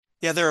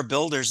Yeah, there are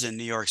builders in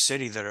New York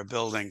City that are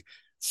building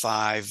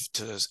 5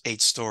 to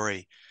 8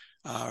 story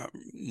uh,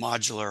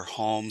 modular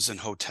homes and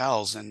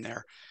hotels, and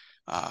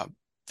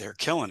they're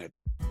killing it.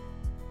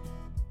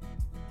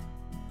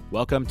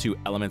 Welcome to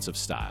Elements of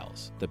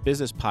Styles, the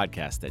business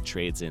podcast that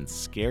trades in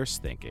scarce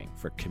thinking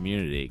for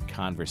community,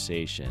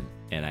 conversation,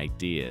 and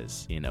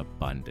ideas in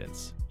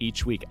abundance.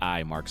 Each week,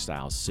 I, Mark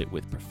Stiles, sit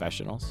with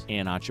professionals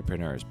and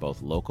entrepreneurs,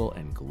 both local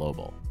and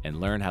global, and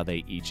learn how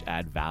they each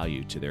add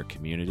value to their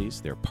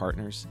communities, their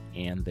partners,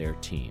 and their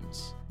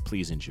teams.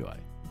 Please enjoy.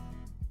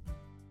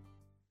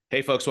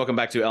 Hey, folks, welcome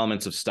back to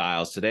Elements of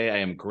Styles. Today, I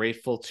am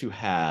grateful to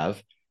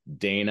have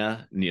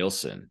Dana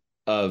Nielsen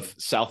of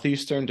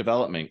Southeastern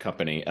Development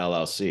Company,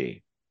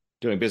 LLC,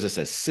 doing business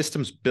as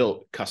Systems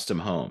Built Custom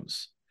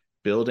Homes,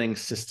 building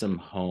system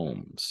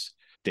homes.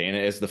 Dana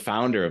is the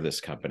founder of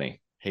this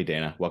company. Hey,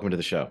 Dana, welcome to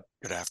the show.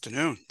 Good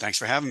afternoon. Thanks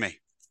for having me.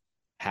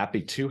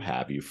 Happy to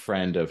have you.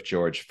 Friend of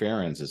George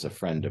Ferens is a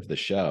friend of the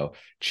show.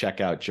 Check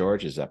out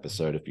George's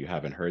episode if you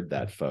haven't heard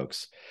that,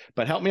 folks.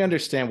 But help me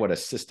understand what a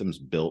Systems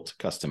Built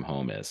Custom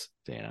Home is,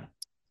 Dana.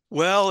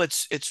 Well,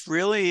 it's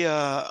really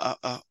a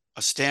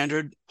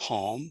standard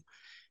home.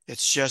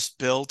 It's just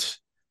built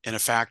in a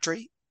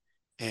factory,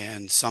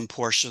 and some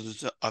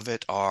portions of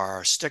it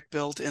are stick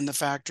built in the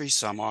factory.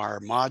 Some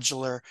are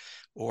modular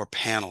or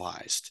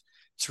panelized.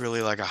 It's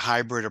really like a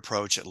hybrid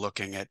approach at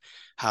looking at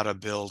how to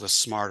build a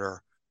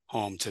smarter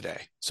home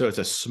today. So it's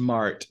a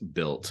smart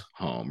built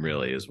home,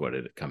 really, is what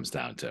it comes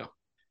down to.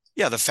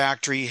 Yeah, the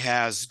factory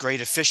has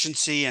great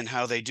efficiency in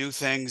how they do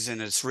things,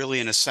 and it's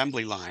really an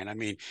assembly line. I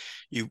mean,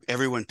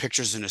 everyone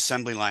pictures an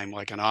assembly line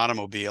like an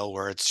automobile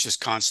where it's just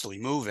constantly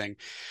moving.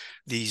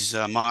 These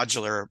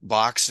modular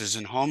boxes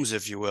and homes,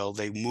 if you will,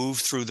 they move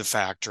through the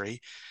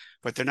factory,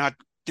 but they're not,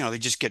 they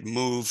just get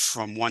moved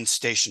from one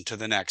station to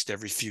the next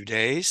every few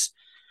days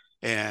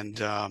and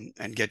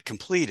get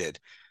completed.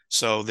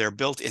 So they're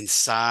built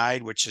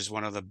inside, which is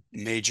one of the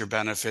major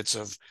benefits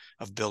of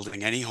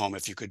building any home.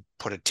 If you could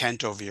put a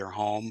tent over your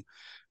home,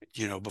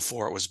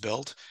 before it was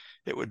built,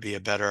 it would be a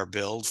better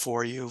build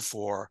for you,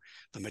 for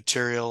the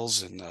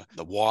materials and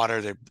the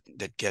water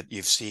that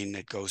you've seen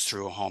that goes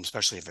through a home,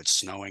 especially if it's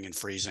snowing and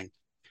freezing.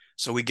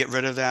 So we get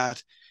rid of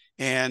that,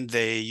 and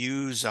they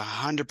use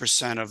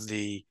 100% of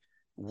the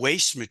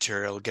waste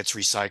material gets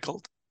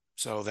recycled.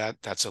 So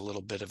that's a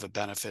little bit of a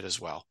benefit as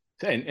well.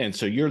 And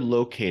so you're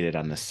located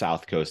on the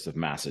south coast of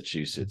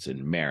Massachusetts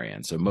in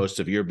Marion. So most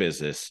of your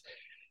business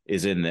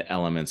is in the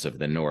elements of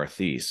the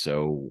Northeast.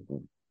 So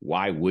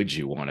why would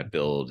you want to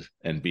build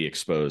and be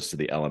exposed to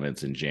the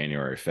elements in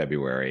January,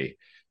 February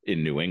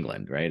in New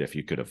England, right? If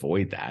you could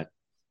avoid that.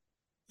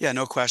 Yeah,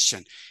 no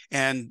question.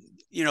 And,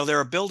 there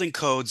are building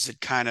codes that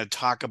kind of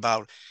talk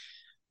about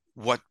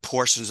what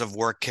portions of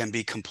work can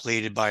be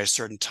completed by a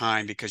certain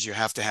time, because you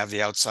have to have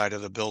the outside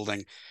of the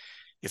building,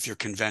 if you're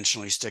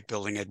conventionally stick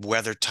building it,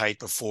 weather tight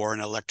before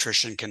an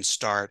electrician can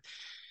start,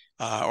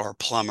 or a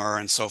plumber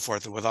and so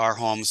forth. And with our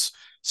homes,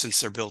 since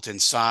they're built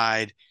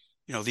inside,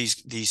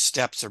 these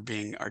steps are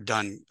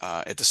done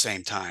at the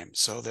same time,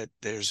 so that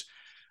there's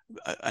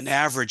an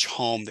average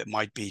home that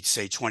might be,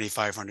 say,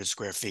 2,500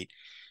 square feet,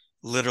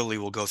 literally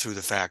will go through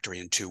the factory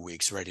in 2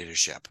 weeks, ready to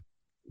ship.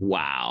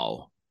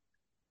 Wow.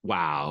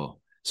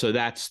 So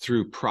that's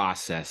through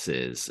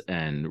processes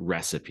and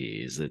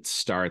recipes. It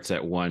starts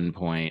at one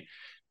point.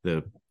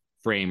 The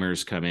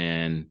framers come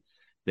in,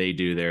 they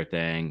do their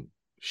thing,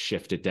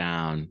 shift it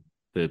down.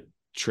 The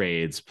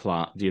trades,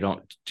 do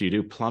you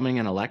do plumbing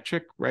and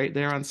electric right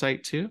there on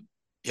site too?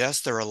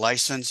 Yes, there are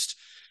licensed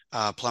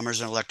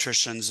plumbers and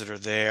electricians that are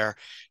there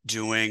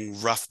doing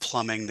rough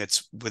plumbing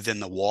that's within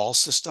the wall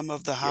system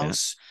of the Yeah.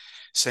 house.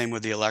 Same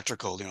with the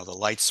electrical, the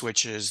light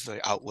switches,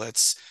 the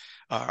outlets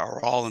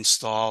are all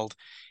installed.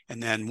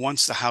 And then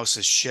once the house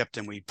is shipped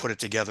and we put it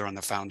together on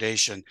the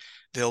foundation,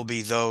 there'll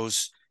be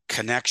those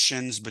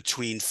connections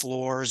between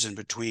floors and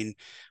between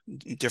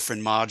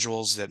different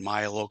modules that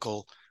my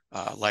local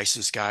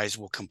licensed guys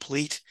will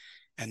complete,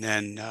 and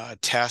then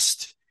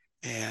test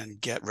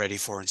and get ready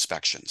for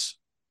inspections.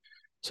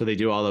 So they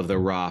do all of the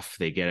rough,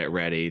 they get it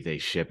ready, they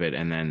ship it,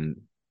 and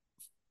then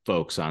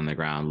folks on the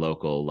ground,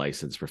 local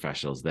licensed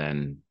professionals,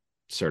 then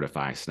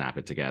certify, snap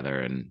it together,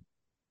 and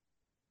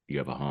you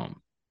have a home.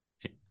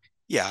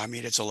 Yeah, I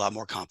mean, it's a lot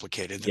more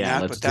complicated than Yeah,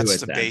 that, let's but do that's it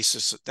the then.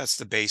 basis. That's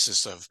the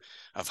basis of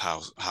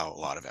how a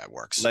lot of that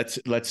works.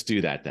 Let's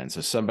do that then.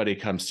 So somebody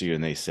comes to you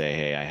and they say,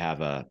 hey, I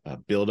have a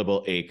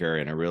buildable acre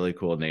in a really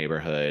cool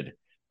neighborhood.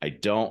 I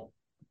don't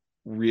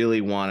really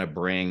want to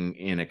bring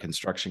in a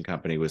construction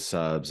company with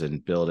subs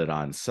and build it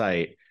on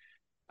site.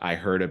 I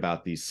heard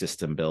about these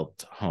system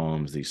built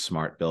homes, these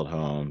smart built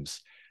homes.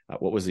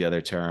 What was the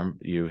other term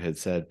you had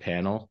said?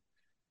 Panel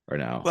or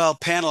no? Well,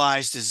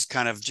 panelized is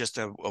kind of just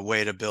a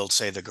way to build,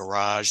 say, the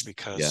garage, Yeah,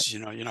 because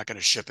you're not going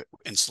to ship it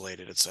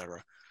insulated, et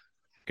cetera.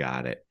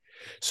 got it.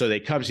 So they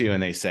come to you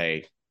and they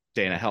say,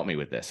 Dana, help me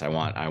with this. I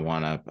want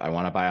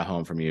to buy a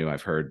home from you.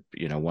 I've heard,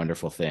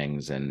 wonderful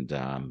things, and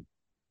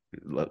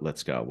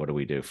let's go. What do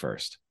we do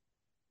first?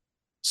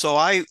 So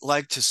I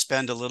like to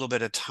spend a little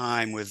bit of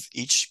time with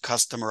each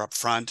customer up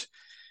front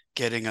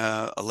getting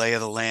a lay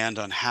of the land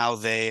on how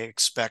they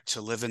expect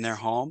to live in their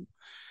home,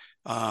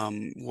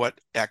 what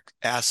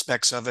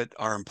aspects of it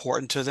are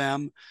important to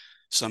them.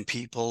 Some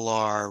people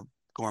are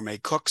gourmet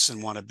cooks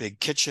and want a big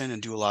kitchen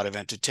and do a lot of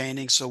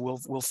entertaining, so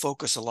we'll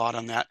focus a lot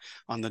on that,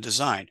 on the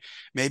design.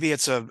 Maybe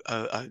it's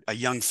a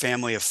young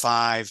family of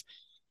five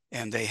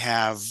and they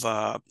have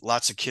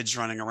lots of kids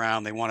running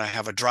around. They want to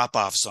have a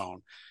drop-off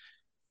zone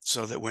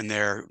so that when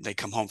they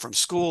come home from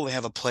school, they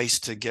have a place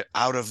to get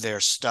out of their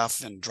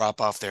stuff and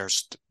drop off their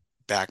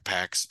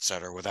backpacks, et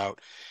cetera, without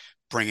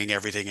bringing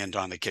everything in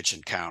on the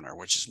kitchen counter,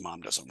 which is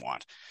mom doesn't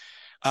want.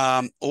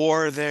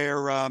 Or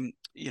they're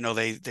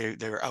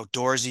they're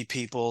outdoorsy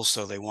people,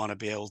 so they want to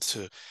be able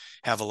to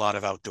have a lot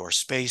of outdoor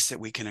space that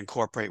we can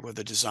incorporate with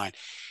the design.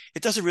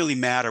 It doesn't really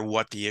matter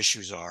what the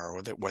issues are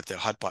or what the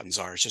hot buttons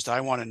are. It's just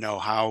I want to know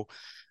how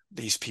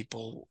these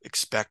people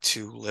expect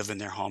to live in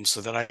their homes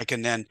so that I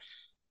can then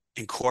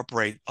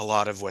incorporate a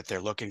lot of what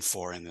they're looking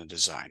for in the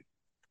design.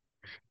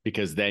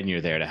 Because then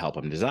you're there to help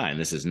them design.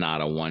 This is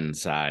not a one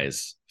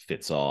size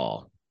fits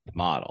all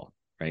model,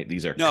 right?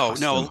 These are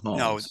custom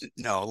homes.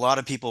 No. A lot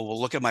of people will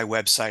look at my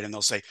website and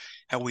they'll say,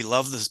 "Hey, we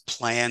love the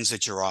plans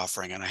that you're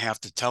offering." And I have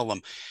to tell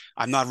them,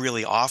 I'm not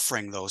really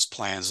offering those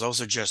plans.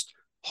 Those are just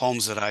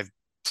homes that I've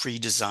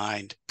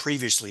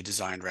previously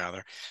designed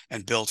rather,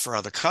 and built for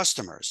other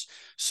customers.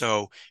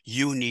 So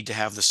you need to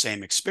have the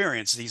same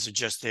experience. These are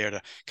just there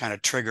to kind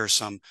of trigger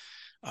some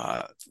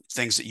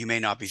things that you may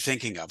not be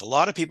thinking of. A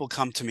lot of people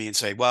come to me and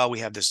say, well, we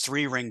have this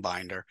 3-ring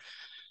binder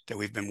that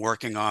we've been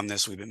working on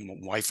this. My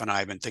wife and I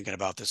have been thinking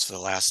about this for the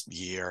last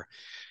year.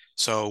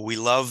 So we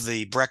love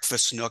the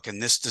breakfast nook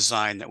and this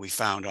design that we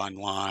found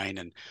online.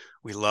 And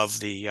we love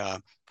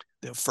the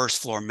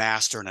first floor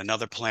master and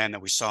another plan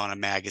that we saw in a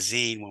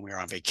magazine when we were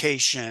on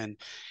vacation.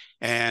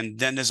 And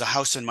then there's a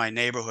house in my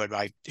neighborhood.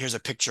 Here's a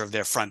picture of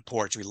their front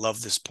porch. We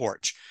love this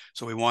porch.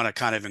 So we want to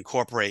kind of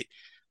incorporate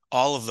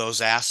all of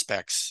those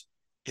aspects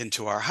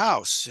into our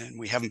house. And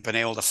we haven't been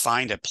able to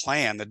find a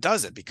plan that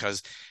does it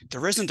because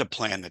there isn't a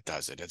plan that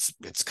does it.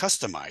 It's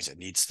customized. It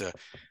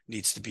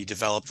needs to be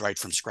developed right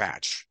from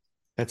scratch.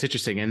 That's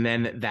interesting. And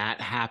then that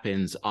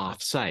happens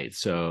off-site.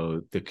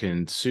 So the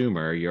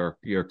consumer,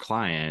 your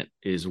client,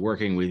 is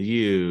working with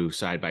you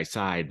side by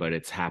side, but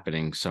it's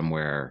happening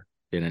somewhere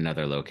in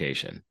another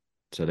location.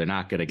 So they're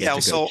not going to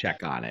get to go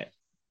check on it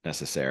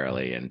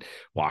necessarily and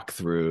walk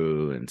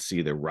through and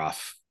see the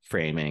rough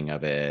framing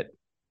of it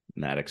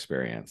and that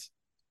experience.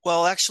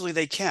 Well, actually,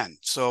 they can.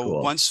 So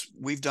Cool. Once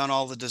we've done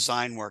all the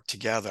design work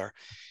together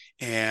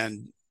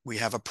and we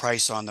have a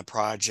price on the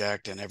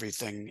project and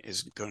everything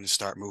is going to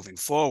start moving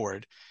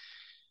forward,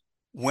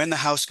 when the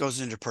house goes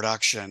into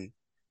production,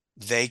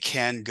 they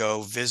can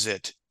go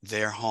visit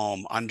their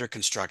home under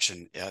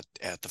construction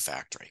at the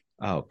factory.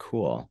 Oh,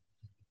 cool.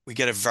 We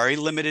get a very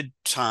limited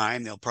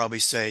time. They'll probably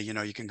say,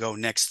 you can go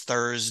next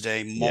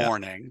Thursday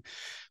morning,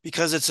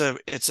 because it's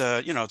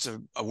a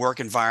work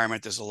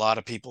environment. There's a lot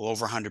of people,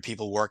 over 100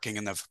 people working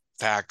in the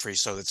factory.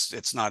 So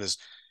it's not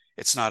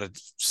a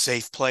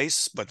safe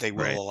place, but they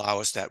will allow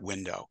us that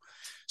window.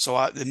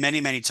 So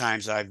many, many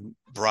times I've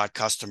brought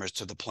customers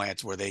to the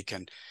plant where they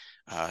can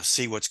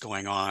see what's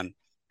going on,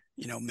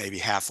 maybe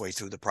halfway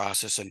through the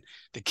process. And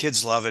the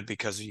kids love it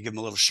because you give them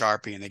a little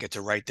Sharpie and they get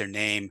to write their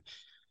name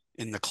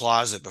in the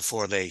closet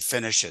before they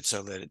finish it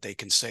so that they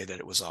can say that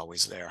it was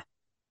always there.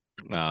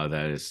 Oh,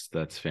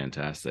 that's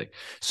fantastic.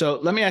 So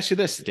let me ask you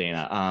this,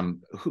 Dana.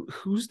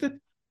 Who's the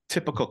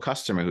typical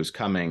customer who's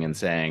coming and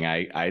saying,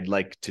 I'd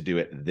like to do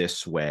it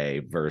this way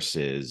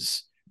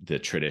versus the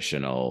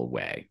traditional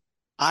way?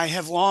 I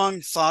have long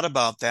thought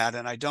about that,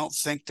 and I don't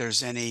think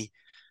there's any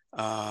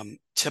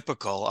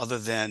typical, other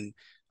than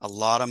a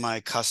lot of my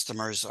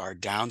customers are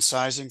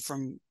downsizing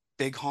from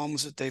big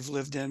homes that they've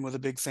lived in with a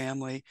big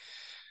family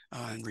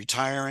and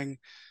retiring.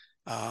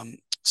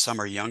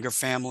 Some are younger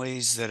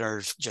families that are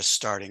just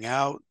starting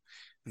out.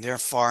 They're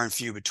far and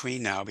few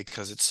between now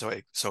because it's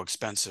so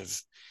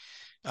expensive.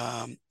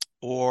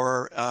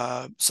 Or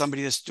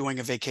somebody that's doing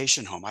a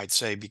vacation home. I'd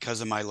say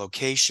because of my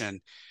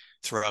location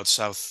throughout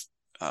south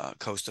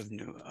coast of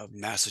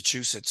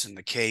Massachusetts and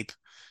the Cape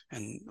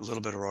and a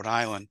little bit of Rhode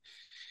Island,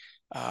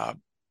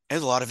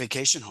 there's a lot of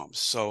vacation homes.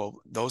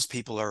 So those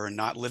people are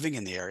not living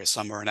in the area.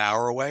 Some are an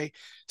hour away.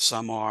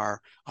 Some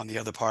are on the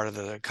other part of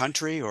the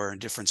country or in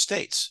different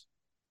states.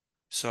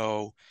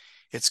 So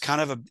it's kind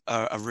of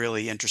a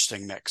really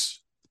interesting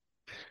mix.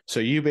 So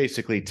you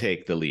basically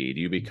take the lead.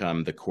 You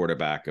become the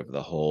quarterback of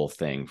the whole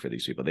thing for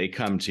these people. They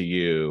come to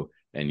you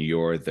and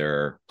you're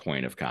their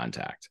point of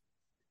contact.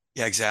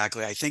 Yeah,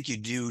 exactly. I think you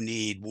do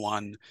need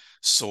one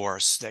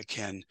source that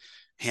can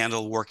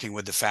handle working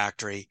with the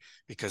factory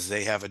because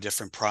they have a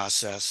different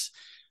process,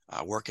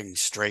 working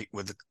straight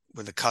with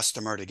the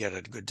customer to get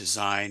a good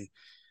design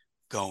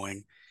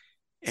going.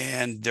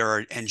 And there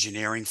are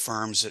engineering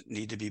firms that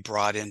need to be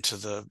brought into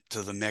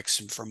the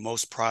mix. And for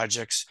most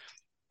projects,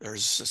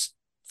 there's this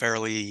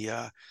fairly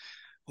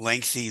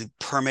lengthy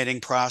permitting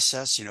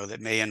process,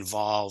 that may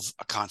involve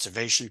a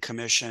conservation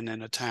commission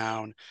in a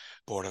town,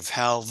 board of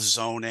health,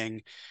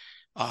 zoning.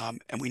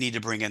 And we need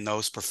to bring in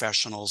those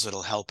professionals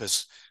that'll help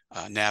us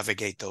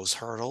navigate those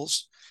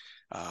hurdles.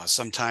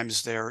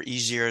 Sometimes they're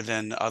easier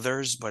than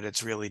others, but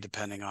it's really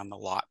depending on the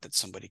lot that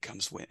somebody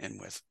comes in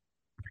with.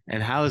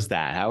 And how is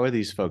that? How are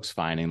these folks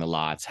finding the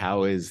lots?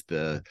 How is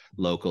the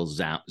local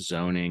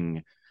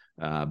zoning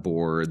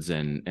boards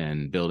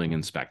and building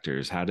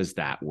inspectors? How does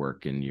that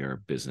work in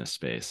your business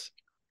space?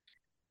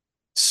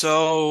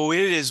 So it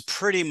is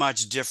pretty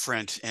much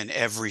different in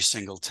every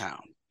single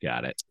town.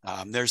 Got it.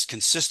 There's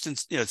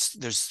consistency,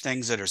 there's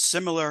things that are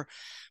similar,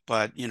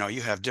 but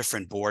you have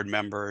different board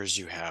members,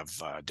 you have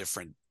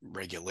different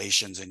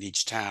regulations in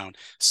each town.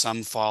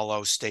 Some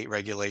follow state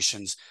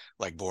regulations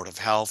like Board of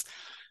Health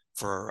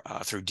for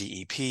through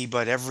DEP,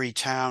 but every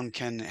town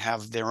can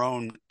have their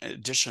own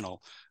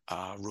additional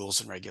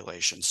rules and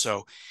regulations.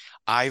 So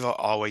I've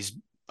always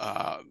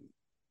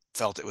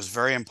felt it was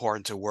very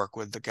important to work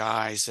with the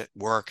guys that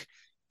work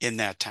in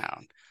that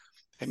town.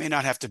 They may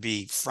not have to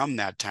be from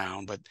that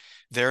town, but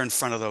they're in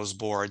front of those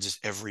boards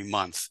every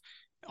month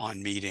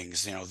on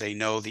meetings. They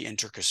know the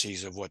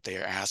intricacies of what they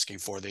are asking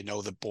for. They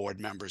know the board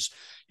members,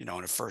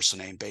 on a first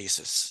name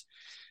basis.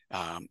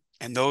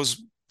 And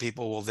those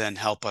people will then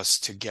help us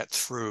to get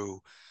through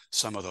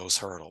some of those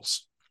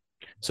hurdles.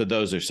 So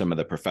those are some of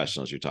the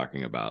professionals you're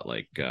talking about,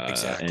 like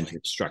Exactly.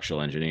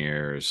 structural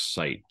engineers,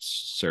 site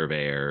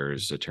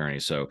surveyors,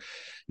 attorneys. So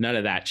none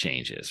of that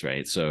changes,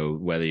 right? So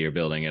whether you're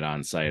building it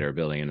on site or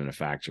building it in a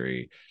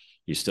factory,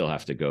 you still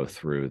have to go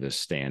through the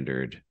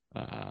standard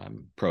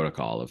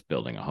protocol of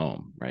building a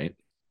home, right?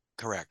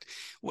 Correct.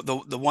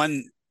 Well, the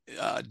one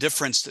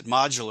difference that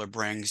modular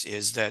brings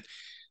is that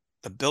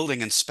the building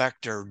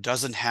inspector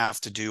doesn't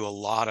have to do a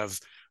lot of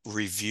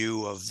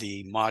review of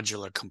the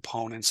modular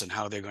components and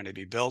how they're going to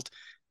be built,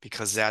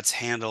 because that's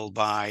handled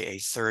by a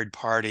third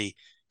party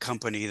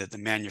company that the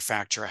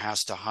manufacturer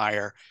has to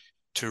hire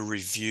to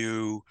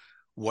review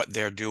what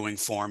they're doing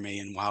for me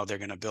and how they're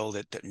going to build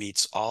it that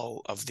meets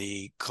all of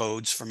the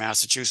codes for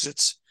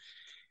Massachusetts.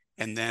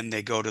 And then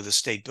they go to the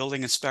state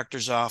building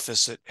inspector's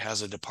office. It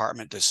has a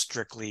department that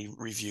strictly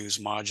reviews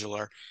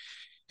modular.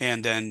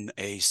 And then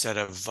a set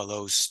of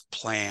those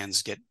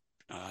plans get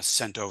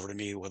sent over to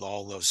me with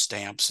all those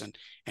stamps and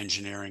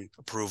engineering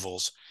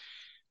approvals.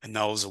 And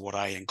those are what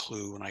I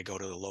include when I go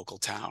to the local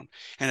town.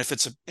 And if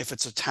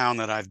it's a town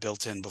that I've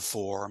built in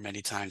before,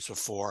 many times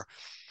before,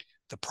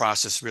 the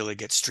process really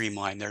gets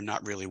streamlined. They're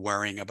not really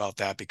worrying about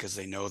that because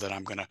they know that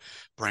I'm going to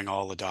bring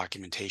all the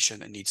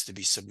documentation that needs to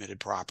be submitted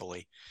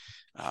properly,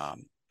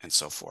 and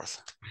so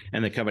forth.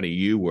 And the company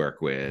you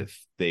work with,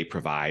 they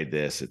provide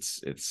this.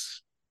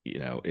 It's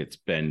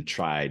been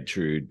tried,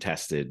 true,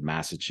 tested,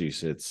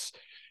 Massachusetts,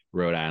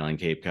 Rhode Island,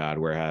 Cape Cod,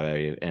 where have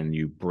you, and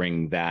you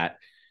bring that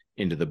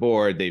into the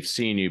board. They've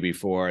seen you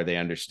before. They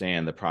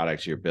understand the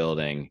products you're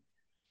building,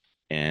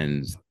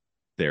 and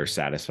they're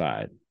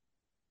satisfied.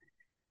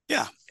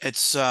 Yeah,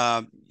 it's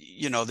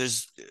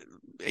there's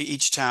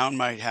each town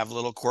might have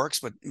little quirks,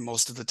 but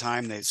most of the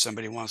time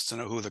somebody wants to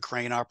know who the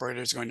crane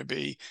operator is going to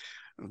be,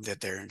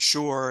 that they're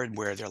insured,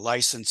 where their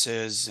license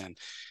is, and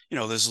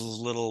there's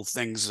little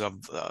things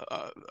of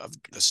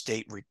the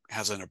state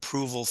has an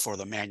approval for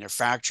the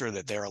manufacturer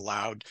that they're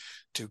allowed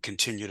to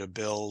continue to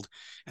build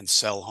and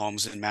sell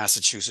homes in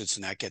Massachusetts,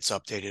 and that gets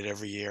updated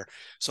every year.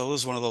 So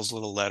there's one of those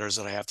little letters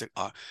that I have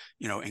to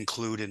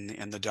include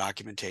in the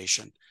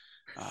documentation.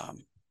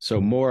 So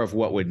more of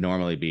what would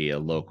normally be a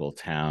local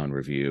town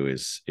review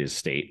is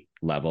state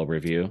level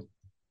review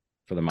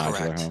for the modular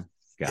Correct. home.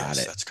 Got Yes,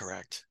 it. that's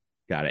correct.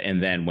 Got it.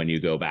 And then when you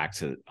go back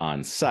to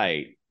on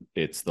site,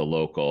 it's the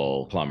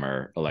local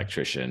plumber,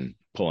 electrician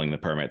pulling the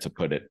permit to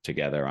put it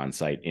together on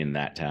site in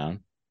that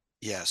town.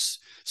 Yes.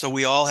 So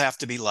we all have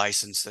to be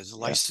licensed as Yeah.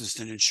 licensed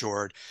and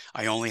insured.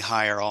 I only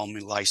hire all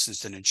my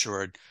licensed and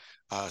insured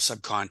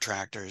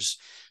subcontractors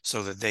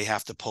so that they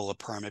have to pull a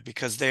permit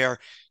because they are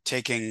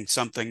taking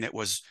something that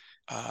was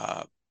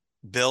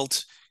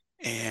built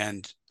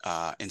and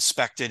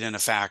inspected in a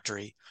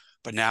factory,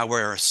 but now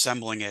we're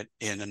assembling it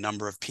in a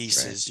number of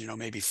pieces, Right.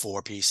 maybe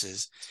 4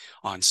 pieces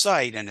on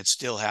site, and it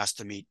still has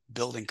to meet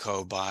building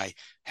code by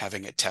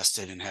having it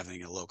tested and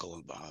having a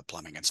local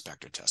plumbing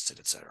inspector tested,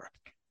 et cetera.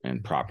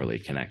 And properly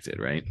connected,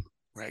 right?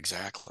 Right,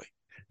 exactly.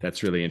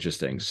 That's really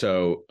interesting.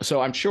 So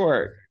I'm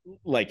sure,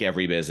 like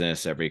every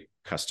business, every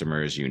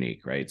customer is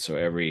unique, right? So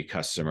every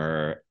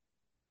customer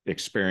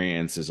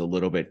experience is a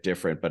little bit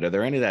different, but are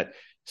there any that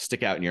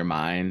stick out in your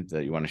mind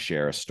that you want to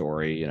share a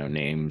story?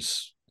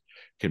 Names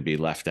can be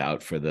left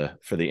out for the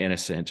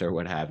innocent or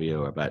what have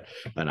you, or but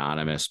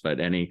anonymous, but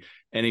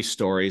any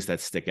stories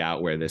that stick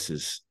out where this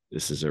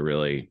is a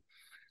really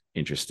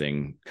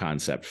interesting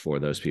concept for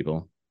those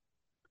people?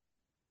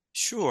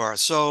 Sure.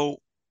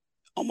 So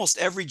almost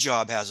every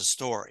job has a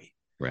story.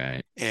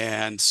 Right.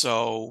 And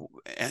so,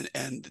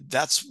 and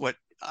that's what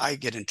I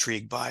get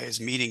intrigued by, is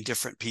meeting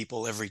different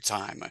people every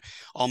time.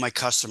 All my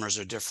customers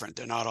are different.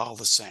 They're not all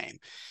the same.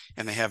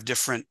 And they have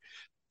different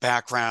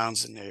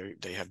backgrounds, and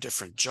they have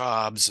different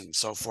jobs and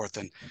so forth.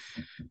 And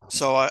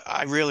so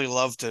I really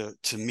love to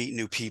meet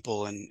new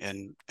people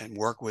and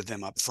work with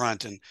them up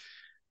front. And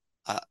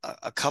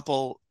a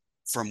couple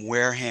from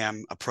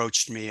Wareham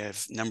approached me a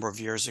number of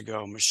years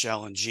ago,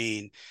 Michelle and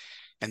Jean,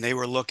 and they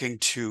were looking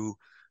to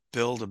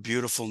build a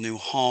beautiful new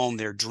home,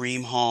 their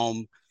dream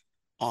home,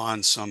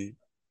 on some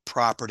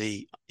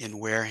property in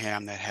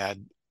Wareham that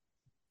had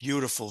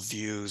beautiful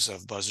views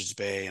of Buzzards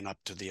Bay and up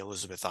to the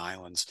Elizabeth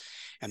Islands.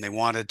 And they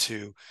wanted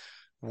to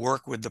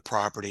work with the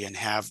property and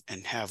have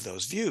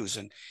those views.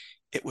 And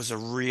it was a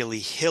really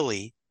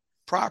hilly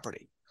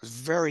property. It was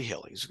very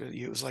hilly.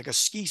 It was like a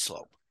ski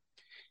slope.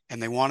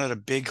 And they wanted a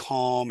big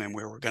home, and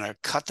we were going to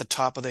cut the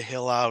top of the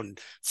hill out and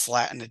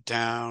flatten it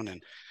down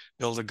and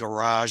build a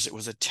garage that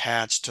was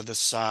attached to the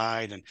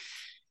side.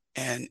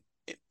 And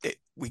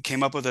we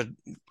came up with a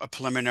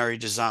preliminary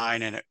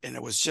design, and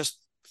it was just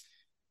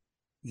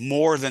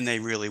more than they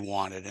really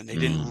wanted. And they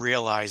didn't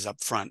realize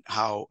up front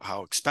how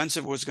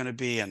expensive it was going to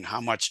be and how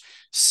much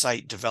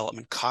site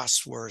development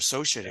costs were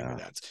associated with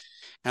that.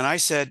 And I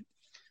said,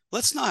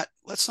 let's not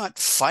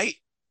fight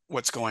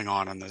what's going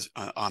on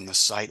the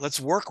site. Let's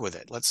work with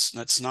it.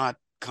 Let's not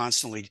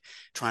constantly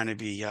trying to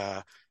be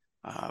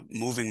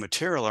moving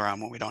material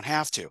around when we don't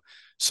have to.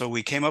 So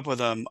we came up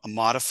with a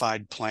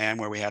modified plan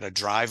where we had a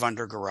drive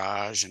under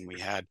garage, and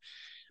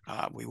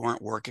we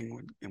weren't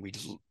working, and we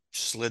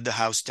slid the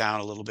house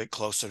down a little bit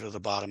closer to the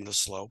bottom of the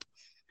slope.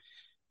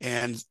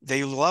 And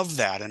they loved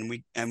that.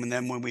 And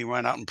then when we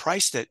went out and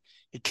priced it,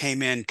 it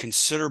came in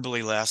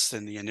considerably less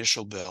than the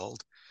initial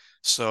build.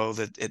 So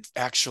that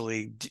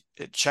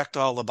it checked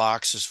all the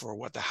boxes for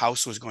what the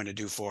house was going to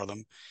do for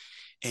them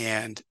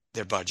and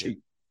their budget.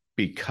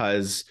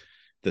 Because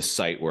the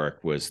site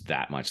work was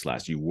that much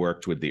less. You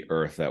worked with the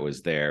earth that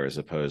was there as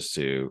opposed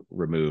to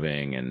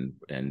removing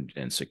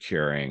and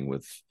securing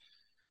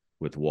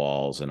with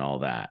walls and all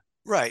that.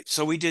 Right.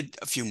 So we did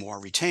a few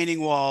more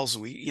retaining walls.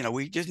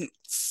 We didn't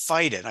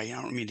fight it. I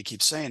don't mean to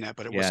keep saying that,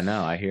 but it was,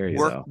 no, I hear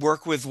you,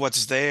 work with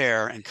what's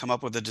there and come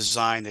up with a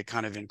design that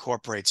kind of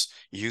incorporates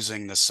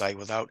using the site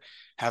without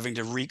having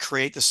to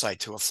recreate the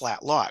site to a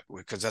flat lot,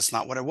 because that's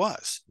not what it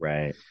was.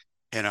 Right.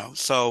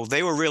 So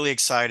they were really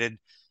excited,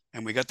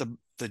 and we got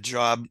the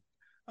job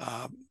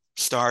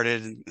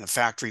started and the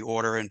factory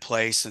order in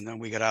place. And then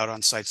we got out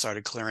on site,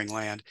 started clearing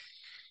land.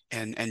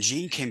 And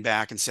Jean came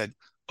back and said,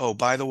 oh,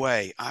 by the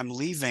way, I'm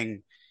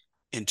leaving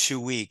in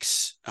 2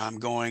 weeks. I'm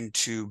going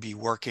to be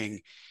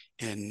working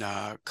in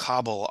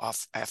Kabul,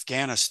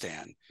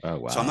 Afghanistan. Oh,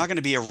 wow. So I'm not going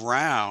to be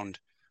around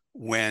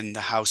when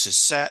the house is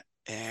set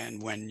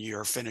and when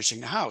you're finishing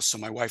the house. So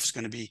my wife is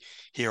going to be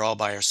here all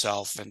by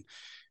herself, and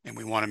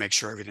we want to make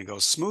sure everything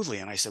goes smoothly.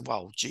 And I said,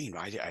 well, Gene,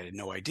 I had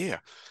no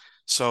idea.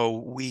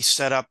 So we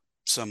set up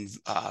some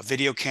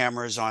video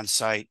cameras on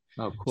site.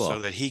 Oh, cool. So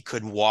that he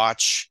could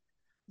watch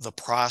the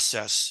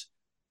process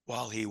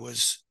while he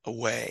was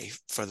away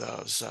for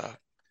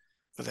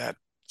that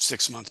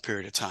 6-month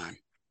period of time.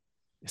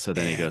 So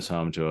then he goes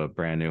home to a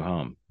brand new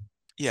home.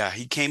 Yeah,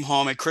 he came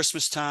home at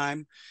Christmas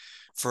time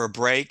for a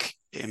break,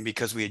 and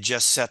because we had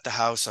just set the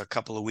house a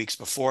couple of weeks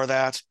before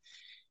that,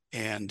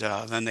 and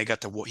then he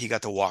got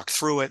to walk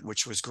through it,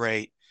 which was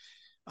great.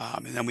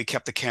 And then we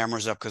kept the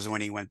cameras up because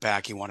when he went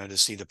back, he wanted to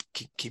see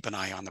keep an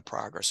eye on the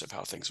progress of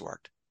how things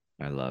worked.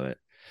 I love it.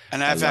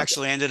 And I've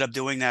actually ended up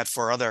doing that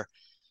for other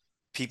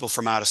people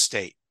from out of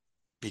state,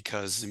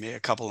 because a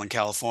couple in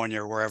California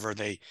or wherever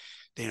they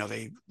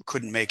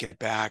couldn't make it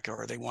back,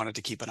 or they wanted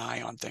to keep an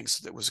eye on things.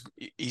 That was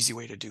an easy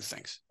way to do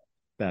things.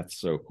 That's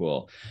so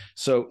cool.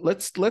 So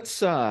let's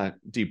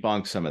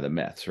debunk some of the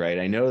myths, right?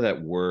 I know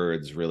that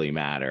words really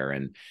matter,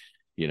 and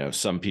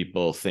some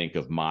people think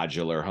of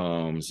modular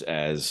homes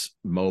as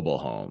mobile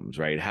homes,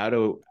 right? How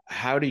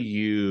do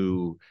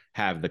you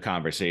have the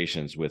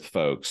conversations with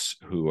folks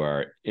who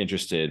are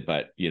interested,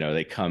 but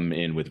they come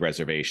in with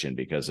reservation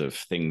because of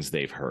things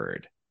they've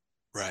heard?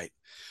 Right.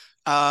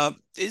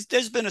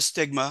 There's been a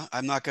stigma.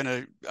 I'm not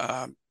going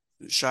to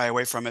shy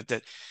away from it,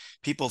 that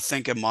people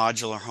think a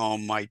modular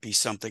home might be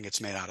something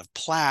that's made out of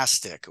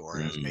plastic,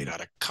 or it's made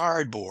out of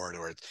cardboard,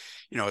 or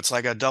it's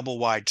like a double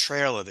wide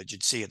trailer that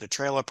you'd see at the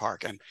trailer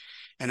park, and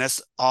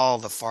that's all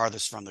the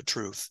farthest from the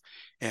truth.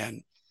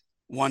 And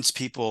once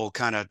people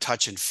kind of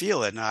touch and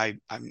feel it, and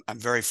I'm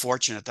very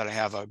fortunate that I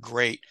have a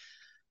great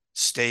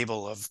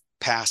stable of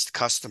past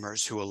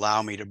customers who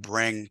allow me to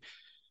bring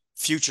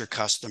future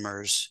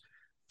customers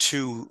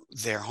to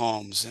their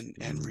homes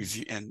and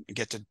review and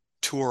get to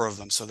tour of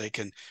them, so they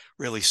can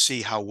really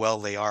see how well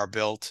they are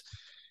built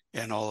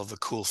and all of the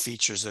cool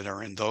features that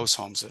are in those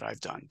homes that I've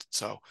done.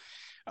 So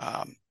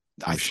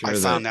I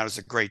found that was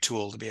a great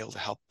tool to be able to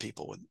help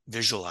people with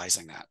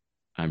visualizing that.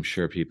 I'm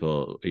sure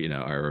people,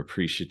 are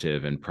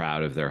appreciative and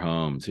proud of their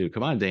home too.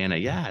 Come on, Dana.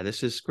 Yeah,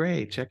 this is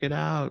great. Check it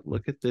out.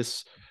 Look at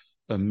this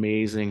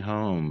amazing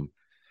home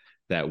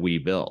that we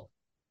built.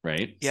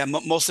 Right. Yeah.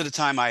 Most of the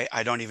time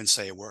I don't even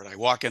say a word. I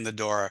walk in the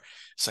door,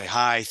 say,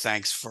 hi,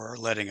 thanks for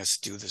letting us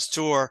do this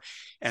tour.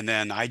 And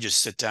then I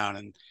just sit down,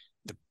 and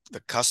the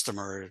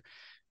customer,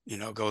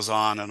 goes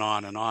on and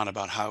on and on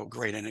about how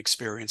great an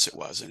experience it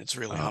was. And it's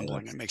really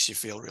humbling. It makes you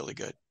feel really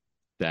good.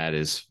 That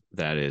is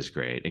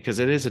great, because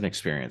it is an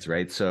experience,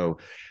 right? So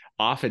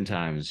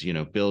oftentimes,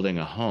 building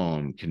a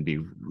home can be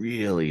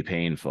really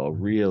painful,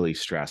 really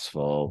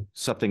stressful,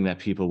 something that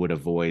people would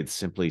avoid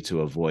simply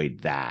to avoid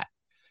that.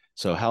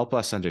 So help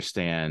us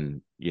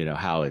understand,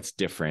 how it's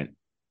different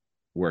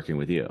working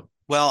with you.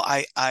 Well,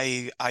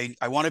 I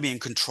want to be in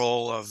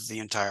control of the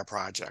entire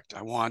project.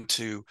 I want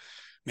to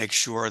make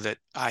sure that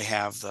I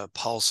have the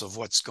pulse of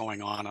what's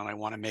going on, and I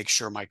want to make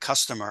sure my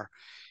customer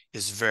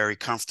is very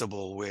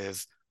comfortable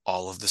with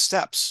all of the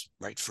steps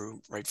right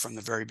from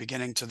the very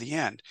beginning to the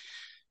end.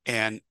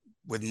 And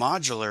with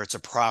modular, it's a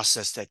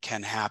process that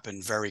can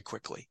happen very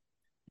quickly.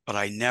 But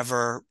I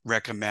never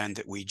recommend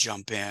that we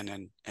jump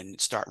in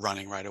and start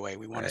running right away.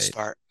 We want to Right.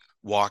 start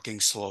walking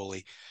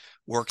slowly,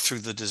 work through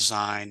the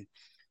design.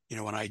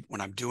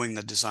 When I'm doing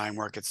the design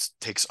work, it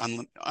takes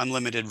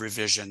unlimited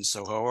revision.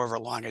 So however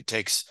long it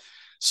takes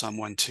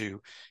someone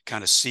to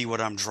kind of see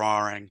what I'm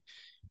drawing,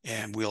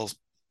 and we'll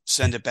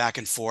send it back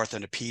and forth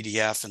in a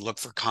PDF and look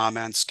for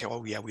comments.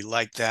 Oh yeah, we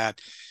like that.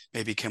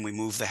 Maybe can we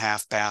move the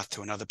half bath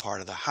to another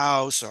part of the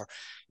house, or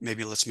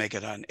maybe let's make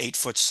it an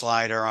 8-foot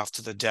slider off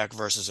to the deck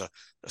versus a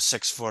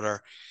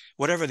 6-footer.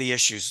 Whatever the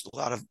issues, a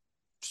lot of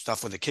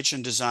stuff with the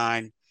kitchen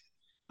design,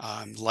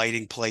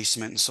 lighting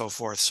placement, and so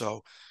forth.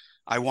 So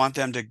I want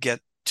them to get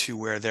to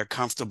where they're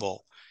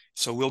comfortable.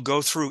 So we'll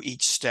go through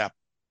each step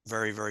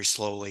very, very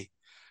slowly.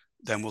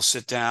 Then we'll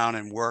sit down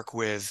and work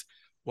with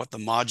what the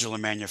modular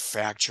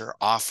manufacturer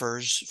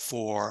offers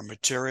for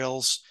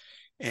materials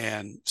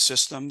and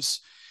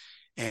systems.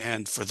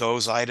 And for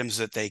those items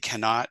that they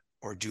cannot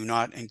or do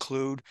not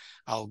include,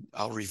 I'll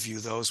review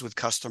those with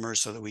customers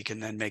so that we can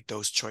then make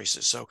those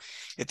choices. So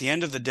at the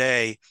end of the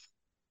day,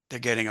 they're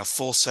getting a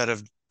full set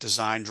of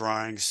design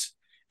drawings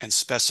and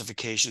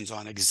specifications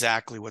on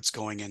exactly what's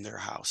going in their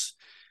house.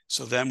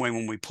 So then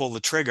when we pull the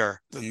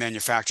trigger, the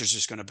manufacturer's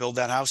just going to build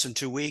that house in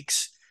 2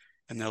 weeks,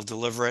 and they'll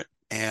deliver it,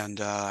 and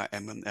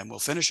we'll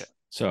finish it.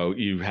 So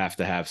you have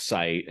to have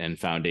site and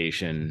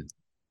foundation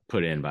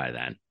put in by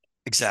then.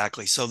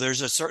 Exactly. So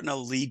there's a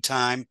certain lead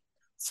time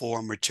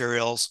for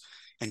materials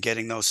and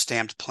getting those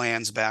stamped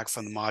plans back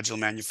from the module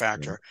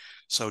manufacturer.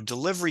 So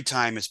delivery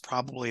time is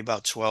probably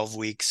about 12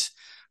 weeks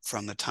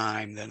from the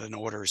time that an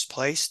order is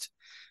placed.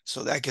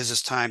 So that gives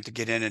us time to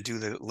get in and do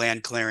the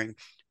land clearing,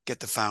 get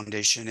the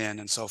foundation in,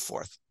 and so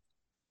forth.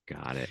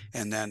 Got it.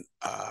 And then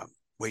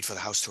wait for the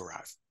house to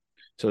arrive.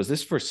 So is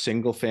this for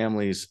single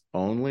families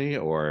only,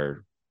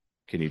 or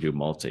can you do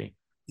multi?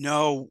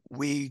 No,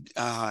 we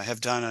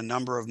have done a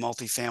number of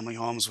multifamily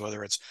homes,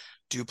 whether it's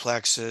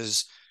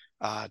duplexes,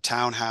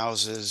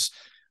 townhouses,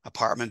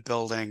 apartment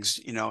buildings,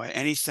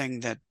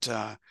 anything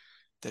that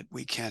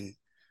we can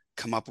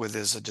come up with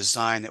as a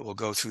design that will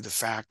go through the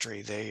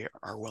factory, they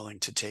are willing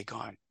to take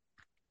on.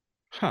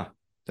 Huh.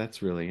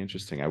 That's really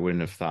interesting. I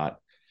wouldn't have thought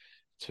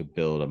to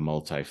build a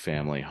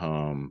multifamily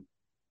home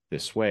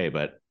this way,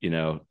 but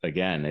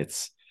again,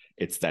 it's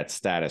that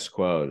status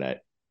quo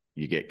that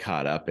you get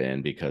caught up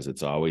in because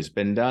it's always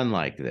been done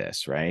like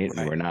this, right? And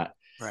Right, we're not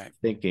right.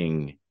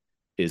 thinking,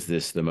 is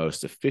this the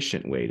most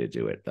efficient way to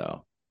do it,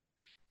 though?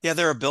 Yeah,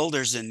 there are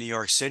builders in New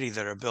York City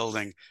that are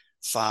building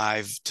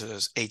 5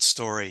 to 8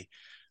 story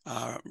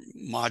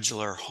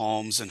modular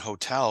homes and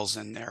hotels,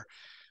 and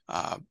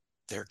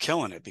they're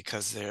killing it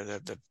because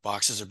the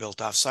boxes are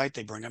built off site.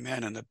 They bring them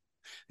in and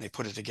they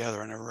put it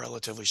together in a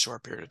relatively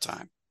short period of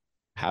time.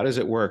 How does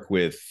it work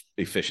with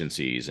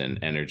efficiencies and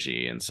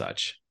energy and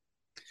such?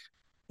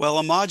 Well,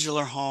 a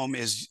modular home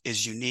is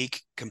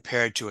unique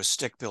compared to a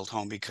stick-built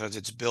home because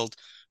it's built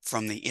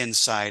from the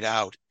inside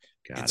out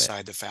Got it.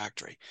 inside the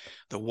factory.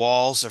 The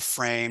walls are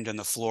framed and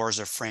the floors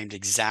are framed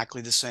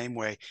exactly the same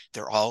way.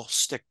 They're all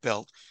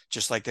stick-built,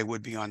 just like they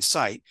would be on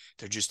site.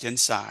 They're just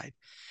inside.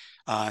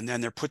 And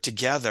then they're put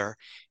together.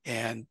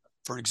 And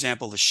for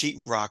example, the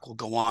sheetrock will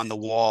go on the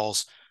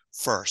walls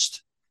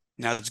first.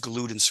 Now it's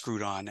glued and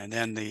screwed on. And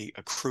then the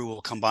crew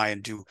will come by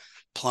and do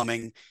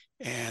plumbing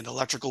and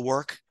electrical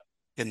work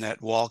in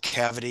that wall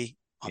cavity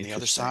on the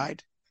other Interesting.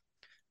 side.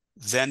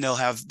 Then they'll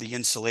have the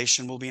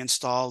insulation will be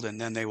installed, and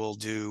then they will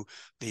do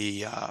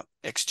the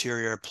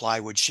exterior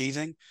plywood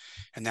sheathing,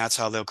 and that's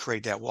how they'll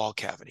create that wall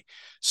cavity.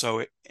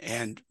 So,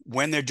 and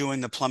when they're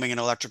doing the plumbing and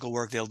electrical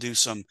work, they'll do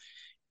some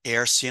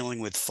air sealing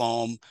with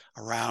foam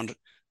around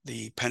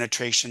the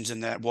penetrations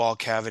in that wall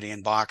cavity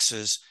and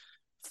boxes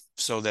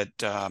so that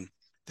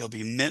there'll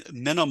be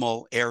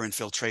minimal air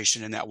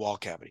infiltration in that wall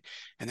cavity.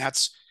 And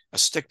that's a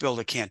stick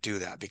builder can't do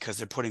that because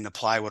they're putting the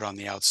plywood on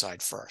the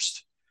outside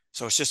first.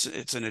 So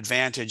it's an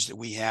advantage that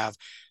we have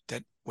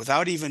that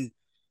without even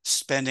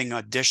spending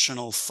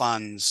additional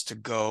funds to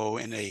go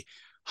in a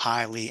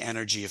highly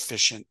energy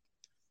efficient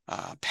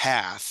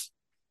path,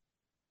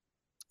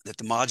 that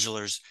the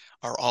modulars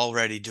are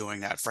already doing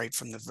that right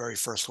from the very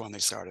first one they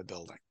started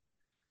building.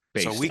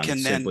 So Based we on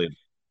can then simply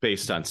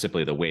based on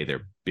simply the way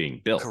they're being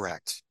built.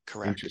 correct.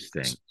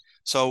 Interesting.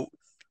 So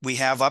we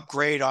have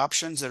upgrade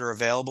options that are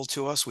available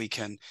to us. We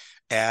can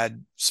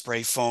add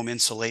spray foam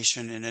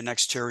insulation in an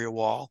exterior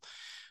wall.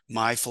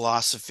 My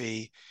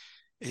philosophy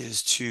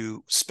is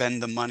to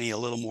spend the money a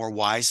little more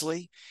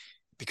wisely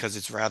because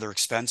it's rather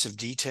expensive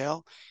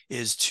detail,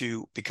 is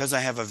to, because I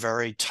have a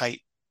very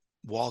tight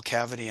wall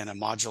cavity and a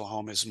modular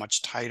home is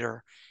much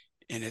tighter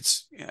in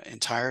its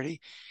entirety,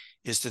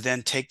 is to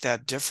then take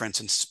that difference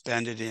and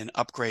spend it in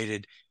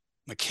upgraded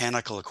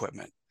mechanical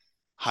equipment,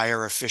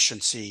 higher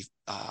efficiency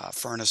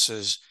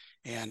furnaces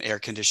and air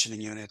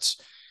conditioning units,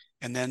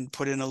 and then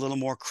put in a little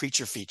more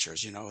creature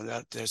features.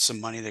 That there's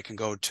some money that can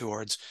go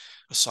towards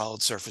a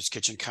solid surface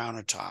kitchen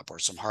countertop or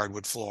some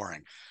hardwood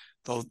flooring.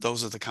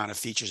 Those are the kind of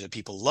features that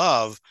people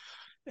love,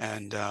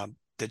 and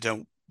they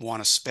don't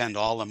want to spend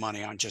all the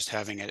money on just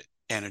having it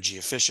energy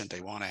efficient.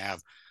 They want to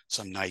have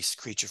some nice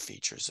creature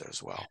features there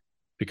as well.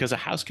 Because a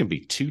house can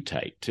be too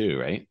tight too,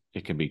 right?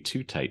 It can be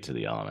too tight to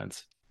the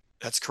elements.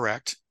 That's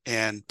correct.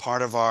 And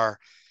part of our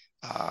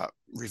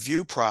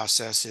review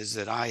process is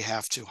that I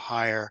have to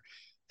hire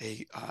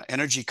a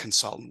energy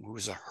consultant who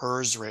is a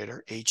HERS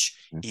rater,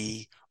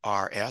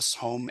 HERS,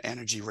 Home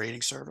Energy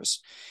Rating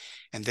Service,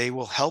 and they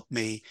will help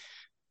me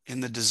in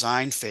the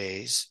design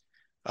phase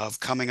of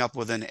coming up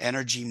with an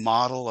energy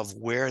model of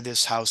where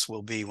this house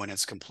will be when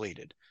it's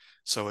completed.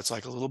 So it's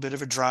like a little bit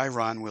of a dry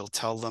run. We'll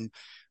tell them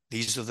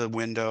these are the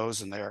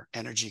windows and their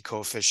energy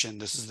coefficient.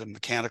 This is the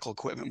mechanical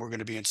equipment we're going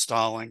to be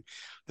installing.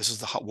 This is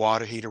the hot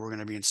water heater we're going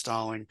to be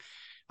installing.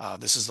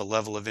 This is the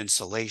level of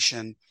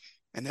insulation.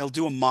 And they'll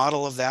do a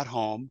model of that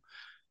home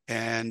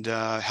and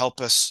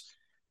help us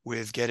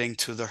with getting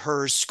to the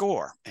HERS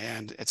score.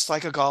 And it's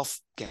like a golf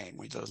game.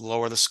 The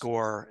lower the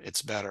score,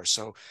 it's better.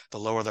 So the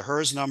lower the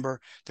HERS number,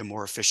 the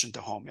more efficient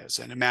the home is.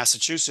 And in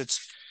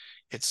Massachusetts,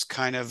 it's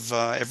kind of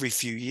every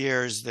few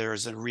years,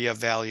 there's a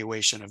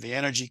reevaluation of the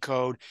energy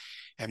code.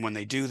 And when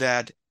they do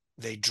that,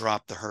 they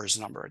drop the HERS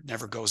number. It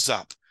never goes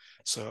up.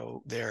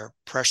 So they're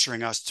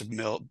pressuring us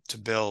to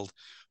build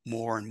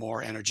more and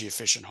more energy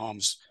efficient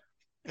homes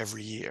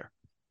every year.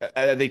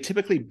 Are they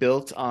typically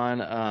built on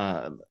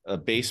a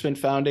basement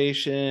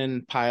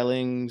foundation,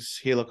 pilings,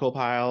 helical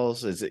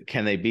piles?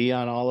 Can they be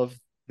on all of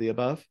the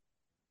above?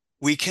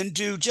 We can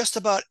do just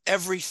about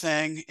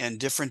everything in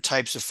different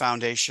types of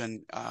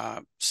foundation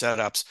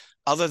setups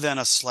other than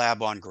a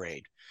slab on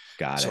grade.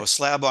 Got So a it.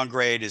 slab on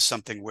grade is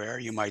something where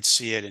you might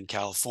see it in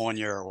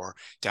California or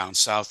down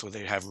south where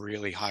they have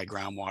really high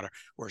groundwater,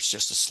 where it's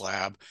just a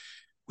slab.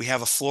 We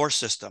have a floor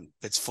system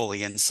that's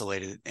fully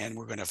insulated, and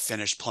we're going to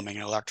finish plumbing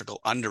and electrical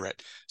under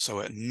it. So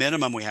at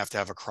minimum, we have to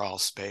have a crawl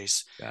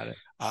space. Got it.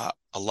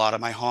 A lot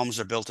of my homes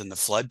are built in the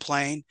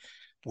floodplain,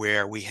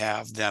 where we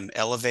have them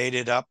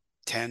elevated up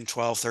 10,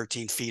 12,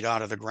 13 feet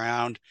out of the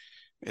ground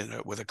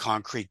with a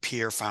concrete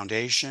pier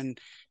foundation.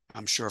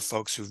 I'm sure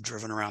folks who've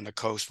driven around the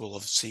coast will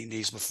have seen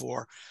these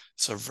before.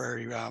 It's a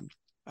very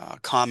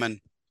common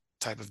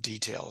type of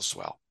detail as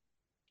well.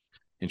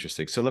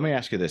 Interesting. So let me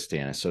ask you this,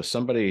 Dana. So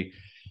somebody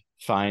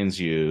finds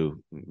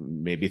you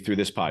maybe through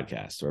this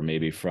podcast, or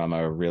maybe from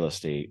a real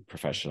estate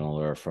professional,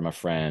 or from a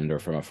friend, or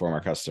from a former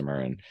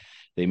customer, and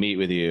they meet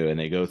with you and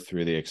they go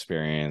through the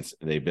experience,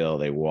 they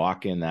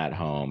walk in that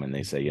home and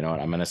they say, you know what,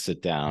 I'm going to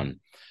sit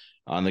down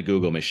on the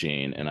Google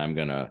machine and I'm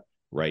going to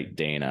write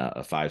Dana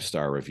a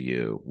 5-star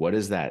review. What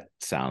does that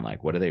sound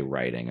like? What are they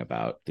writing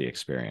about the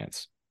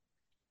experience?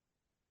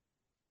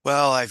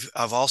 Well,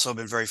 I've also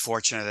been very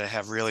fortunate to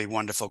have really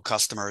wonderful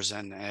customers,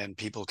 and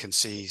people can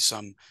see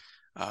some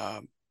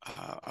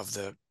of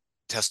the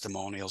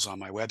testimonials on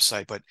my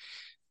website. But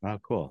oh,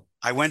 cool.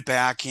 I went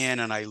back in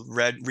and I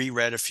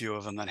reread a few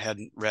of them that I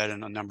hadn't read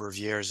in a number of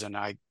years, and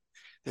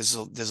there's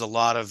a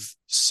lot of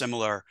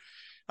similar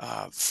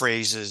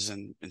phrases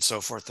and so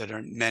forth that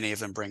many of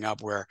them bring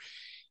up, where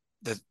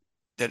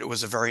that it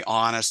was a very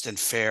honest and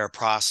fair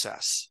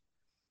process.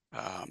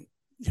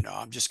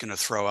 I'm just going to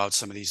throw out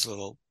some of these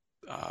little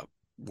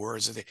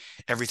words.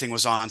 Everything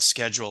was on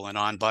schedule and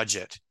on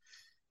budget,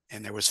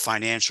 and there was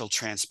financial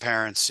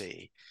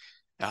transparency.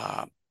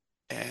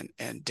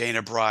 And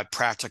Dana brought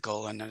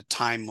practical and a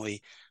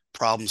timely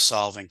problem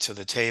solving to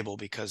the table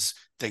because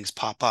things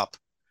pop up.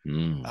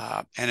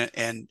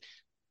 And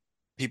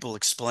people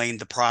explained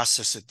the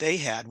process that they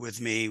had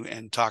with me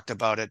and talked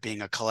about it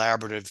being a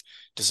collaborative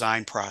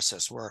design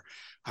process where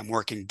I'm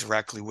working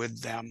directly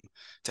with them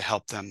to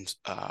help them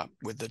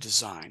with the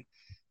design.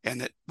 And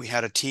that we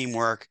had a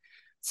teamwork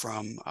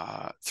from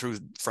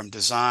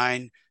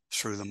design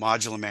through the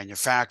modular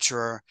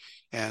manufacturer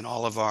and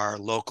all of our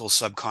local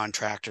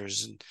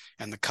subcontractors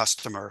and the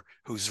customer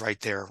who's right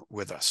there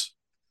with us.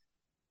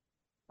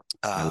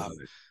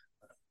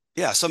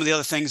 Yeah, some of the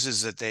other things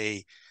is that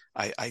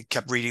I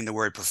kept reading the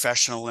word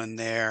professional in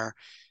there.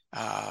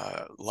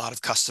 A lot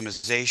of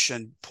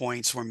customization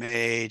points were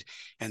made,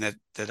 and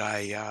that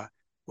I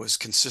was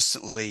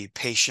consistently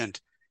patient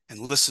and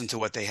listened to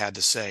what they had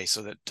to say,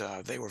 so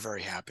that they were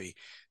very happy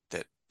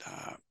that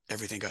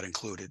everything got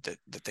included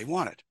that they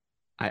wanted.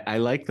 I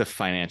like the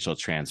financial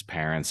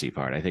transparency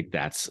part. I think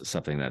that's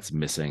something that's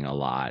missing a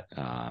lot,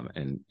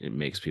 and it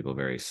makes people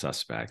very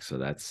suspect. So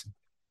that's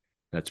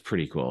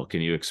pretty cool. Can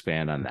you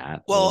expand on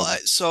that? Well,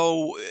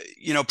 so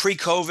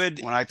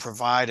pre-COVID, when I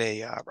provide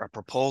a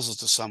proposal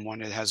to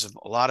someone, it has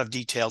a lot of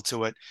detail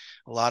to it,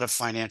 a lot of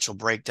financial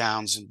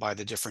breakdowns and by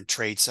the different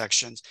trade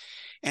sections.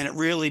 and it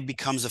really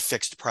becomes a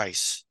fixed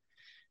price.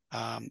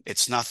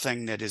 It's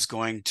nothing that is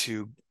going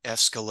to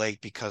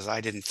escalate because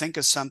I didn't think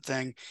of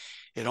something.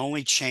 It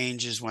only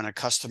changes when a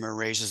customer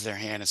raises their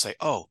hand and say,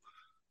 oh,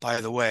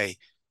 by the way,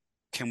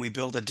 can we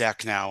build a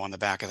deck now on the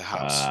back of the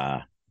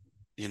house?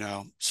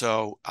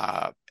 So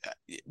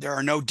there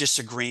are no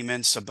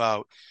disagreements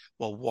about,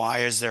 well, why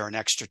is there an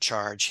extra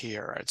charge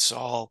here? It's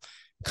all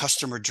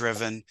customer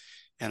driven,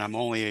 and I'm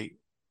only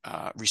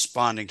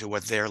responding to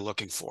what they're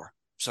looking for.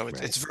 So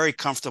it's very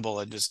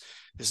comfortable, and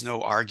there's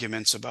no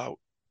arguments about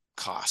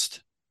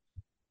cost.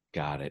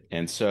 Got it.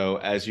 And so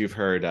as you've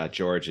heard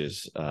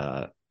George's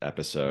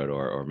episode,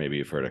 or maybe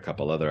you've heard a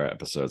couple other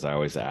episodes, I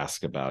always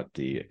ask about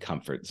the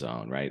comfort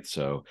zone, right?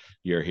 So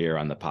you're here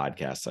on the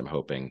podcast. I'm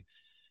hoping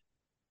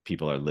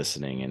people are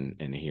listening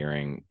and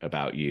hearing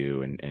about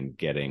you and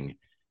getting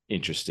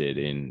interested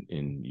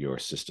in your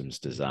systems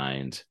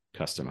designed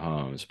custom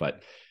homes.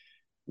 But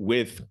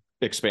with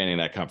expanding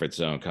that comfort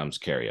zone comes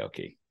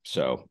karaoke.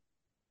 So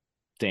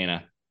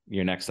Dana,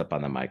 you're next up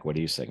on the mic. What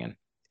are you singing?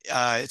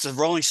 It's a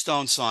Rolling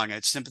Stones song.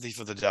 It's Sympathy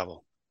for the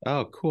Devil.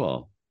 Oh,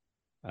 cool.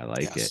 I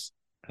like it.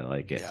 I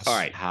like it. Yes. All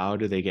right. How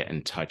do they get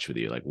in touch with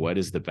you? Like, what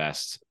is the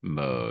best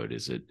mode?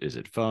 Is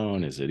it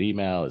phone? Is it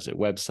email? Is it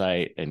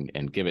website?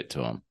 And give it to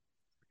them.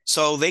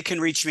 So they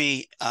can reach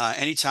me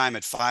anytime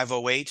at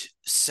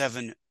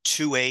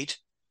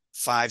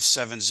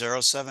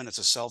 508-728-5707. It's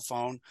a cell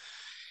phone.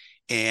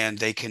 And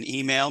they can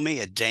email me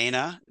at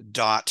dana.sdc,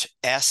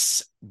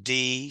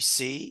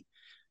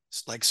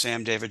 like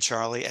Sam David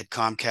Charlie, at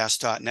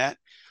comcast.net,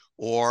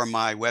 or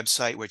my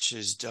website, which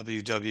is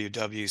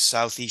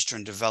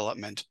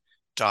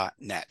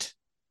www.southeasterndevelopment.net.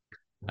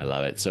 I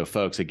love it. So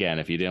folks, again,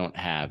 if you don't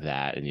have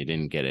that and you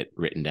didn't get it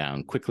written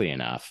down quickly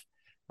enough,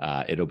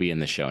 it'll be in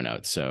the show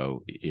notes.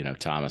 So,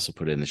 Thomas will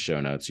put it in the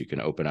show notes. You can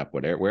open up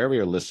wherever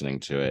you're listening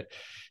to it.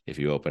 If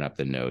you open up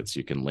the notes,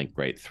 you can link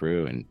right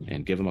through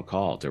and give him a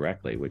call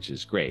directly, which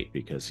is great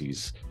because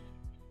he's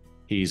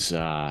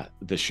the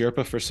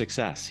Sherpa for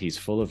success. He's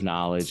full of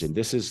knowledge, and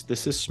this is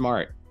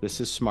smart.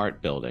 This is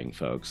smart building,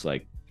 folks.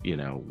 Like,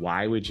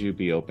 why would you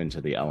be open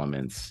to the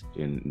elements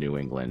in New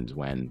England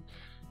when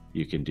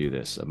you can do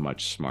this a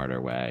much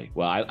smarter way?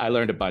 Well, I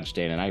learned a bunch,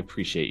 Dana, and I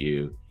appreciate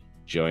you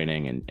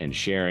joining and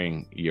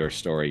sharing your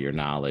story, your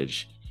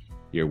knowledge,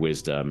 your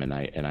wisdom. And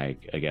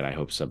I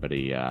hope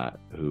somebody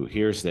who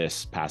hears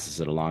this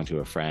passes it along to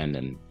a friend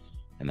and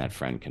that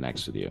friend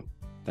connects with you.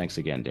 Thanks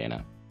again,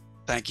 Dana.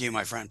 Thank you,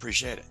 my friend.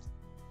 Appreciate it.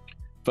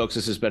 Folks,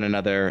 this has been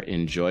another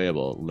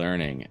enjoyable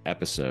learning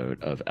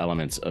episode of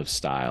Elements of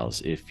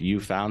Styles. If you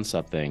found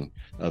something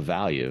of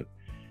value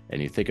and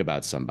you think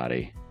about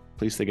somebody,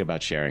 please think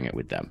about sharing it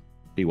with them.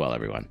 Be well,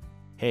 everyone.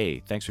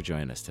 Hey, thanks for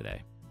joining us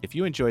today. If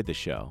you enjoyed the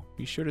show,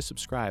 be sure to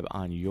subscribe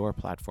on your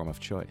platform of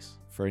choice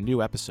for a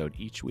new episode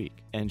each week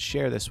and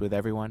share this with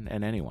everyone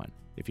and anyone.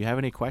 If you have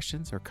any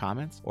questions or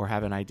comments or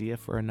have an idea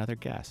for another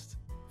guest,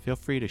 feel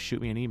free to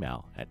shoot me an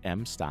email at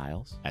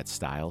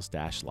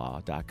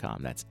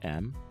mstiles@styles-law.com. That's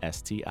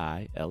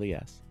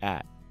MSTILES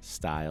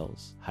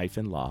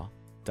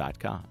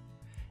 @styles-law.com.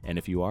 And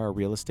if you are a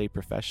real estate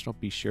professional,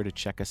 be sure to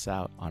check us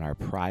out on our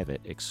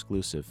private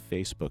exclusive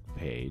Facebook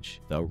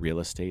page, The Real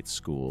Estate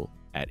School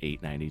at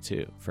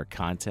 892, for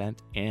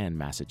content and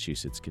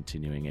Massachusetts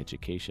continuing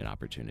education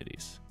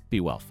opportunities.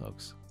 Be well,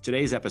 folks.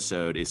 Today's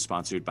episode is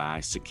sponsored by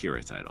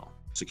Securititle.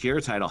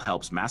 Securititle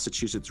helps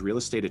Massachusetts real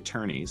estate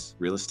attorneys,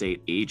 real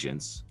estate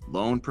agents,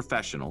 loan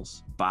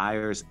professionals,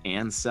 buyers,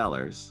 and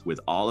sellers with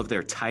all of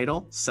their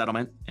title,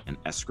 settlement, and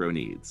escrow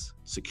needs.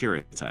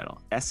 Securititle,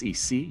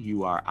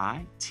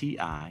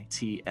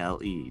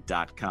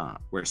 SECURITITLE.com,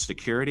 where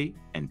security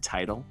and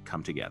title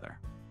come together.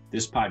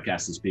 This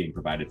podcast is being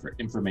provided for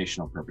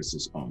informational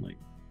purposes only.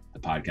 The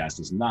podcast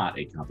is not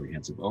a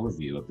comprehensive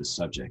overview of the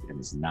subject and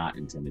is not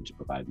intended to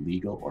provide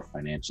legal or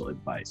financial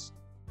advice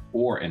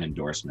or an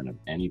endorsement of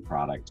any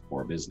product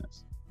or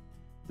business.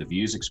 The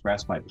views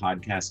expressed by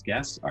podcast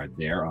guests are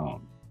their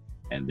own,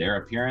 and their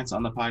appearance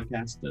on the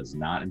podcast does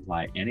not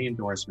imply any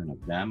endorsement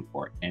of them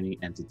or any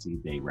entity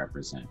they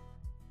represent.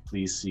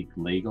 Please seek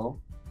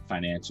legal,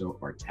 financial,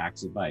 or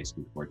tax advice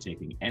before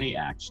taking any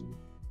action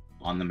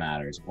on the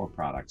matters or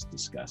products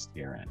discussed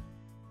herein.